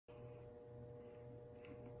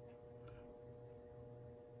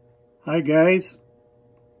Hi guys,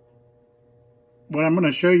 what I'm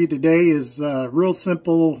going to show you today is real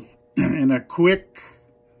simple and a quick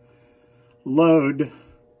load.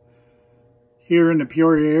 Here in the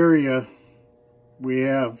Peoria area we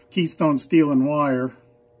have Keystone Steel and Wire.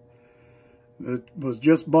 It was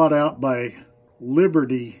just bought out by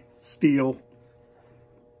Liberty Steel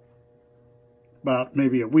about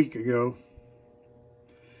maybe a week ago.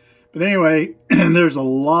 But anyway, there's a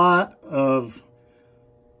lot of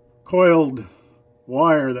coiled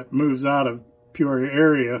wire that moves out of Peoria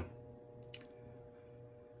area,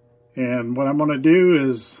 and what I'm going to do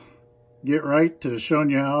is get right to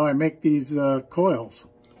showing you how I make these coils.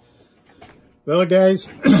 Well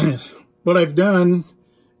guys, what I've done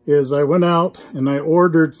is I went out and I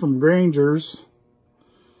ordered from Granger's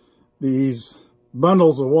these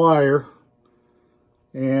bundles of wire,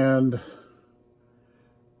 and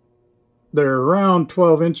they're around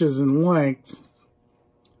 12 inches in length,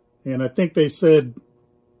 and I think they said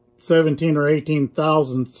 17 or 18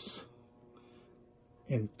 thousandths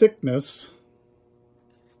in thickness.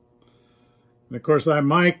 And of course I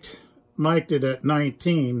mic'd it at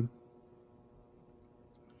 19.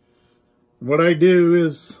 What I do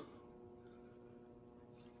is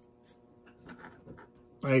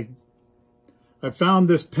I found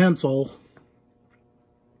this pencil,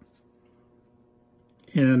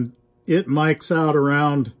 and it mics out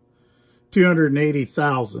around 280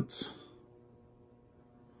 thousandths.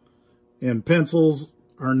 And pencils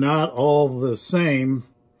are not all the same.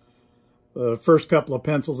 The first couple of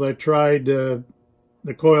pencils I tried, the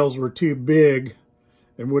coils were too big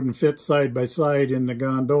and wouldn't fit side by side in the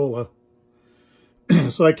gondola.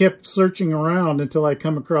 So I kept searching around until I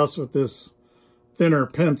come across with this thinner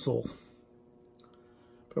pencil.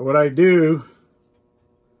 But what I do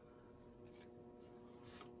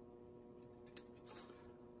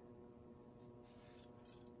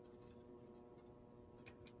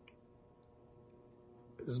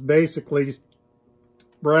is basically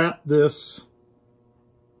wrap this.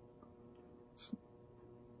 It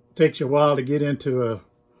takes you a while to get into a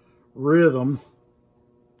rhythm,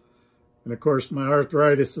 and of course my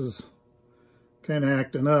arthritis is kind of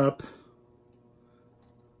acting up,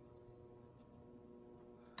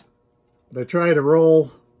 but I try to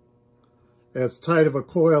roll as tight of a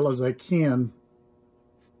coil as I can.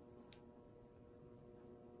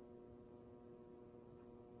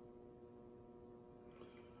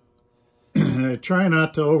 I try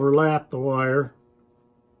not to overlap the wire.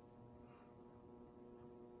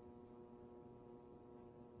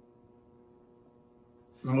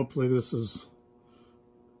 Hopefully this is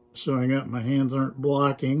showing up. My hands aren't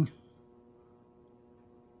blocking.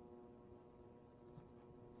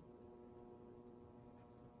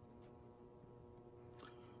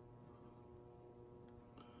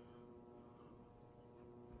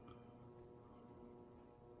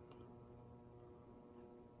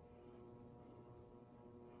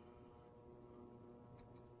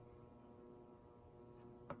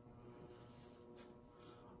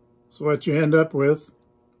 So what you end up with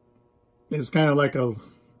is kind of like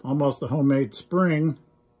almost a homemade spring.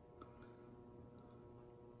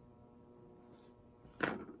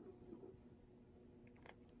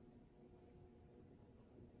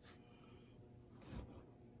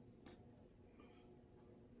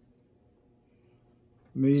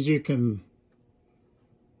 And these you can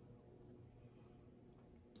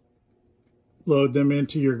load them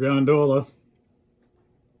into your gondola.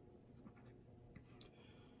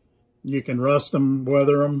 You can rust them,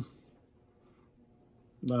 weather them.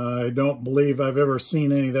 I don't believe I've ever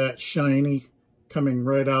seen any of that shiny coming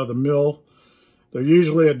right out of the mill. They're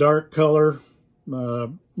usually a dark color, a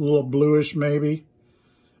little bluish maybe,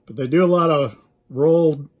 but they do a lot of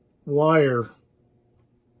rolled wire.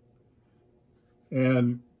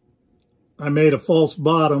 And I made a false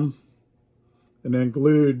bottom and then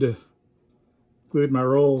glued my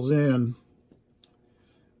rolls in.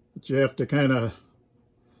 But you have to kind of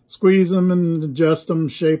squeeze them and adjust them,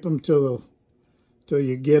 shape them till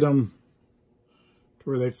you get them to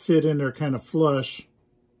where they fit in there kind of flush.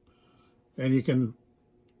 And you can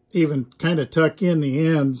even kind of tuck in the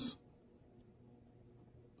ends,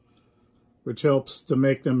 which helps to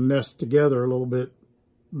make them nest together a little bit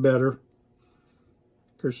better.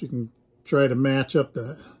 Of course, you can try to match up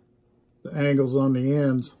the angles on the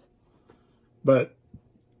ends. But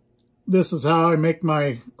this is how I make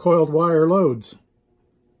my coiled wire loads.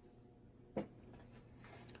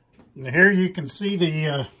 And here you can see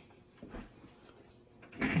the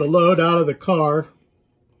load out of the car.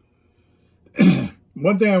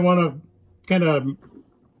 One thing I want to kind of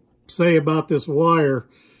say about this wire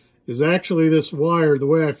is actually this wire, the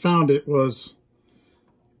way I found it was,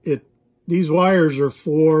 these wires are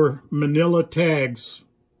for manila tags.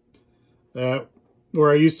 Where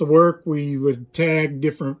I used to work, we would tag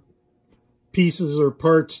different pieces or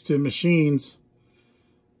parts to machines.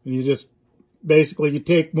 And you just, basically you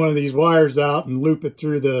take one of these wires out and loop it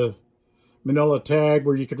through the manila tag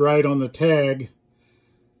where you could write on the tag.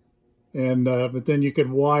 And but then you could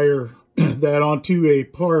wire that onto a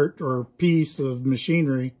part or piece of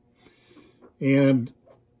machinery. And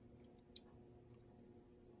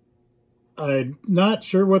I'm not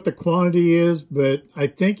sure what the quantity is, but I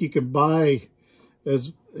think you can buy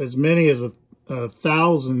as many as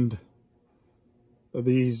 1,000 of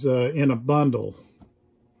these in a bundle.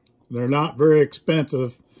 They're not very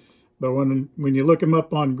expensive, but when you look them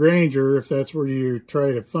up on Grainger, if that's where you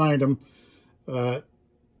try to find them,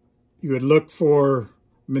 you would look for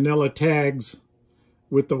manila tags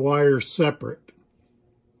with the wires separate.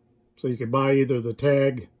 So you could buy either the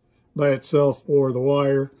tag by itself or the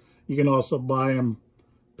wire. You can also buy them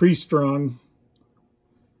pre-strung,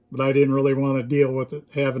 but I didn't really want to deal with it,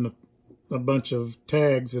 having a bunch of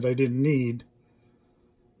tags that I didn't need.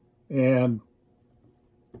 And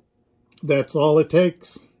that's all it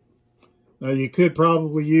takes. Now you could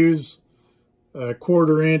probably use a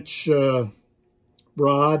 1/4 inch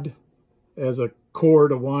rod as a core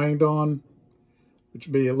to wind on, which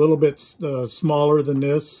would be a little bit smaller than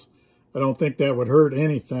this. I don't think that would hurt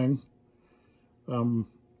anything.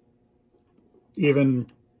 Even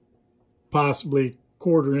possibly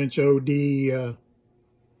 1/4 inch OD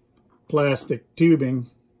plastic tubing.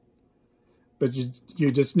 But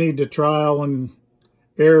you just need to trial and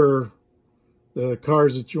error the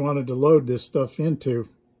cars that you wanted to load this stuff into.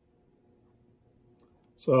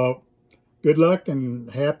 So good luck and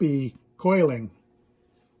happy coiling.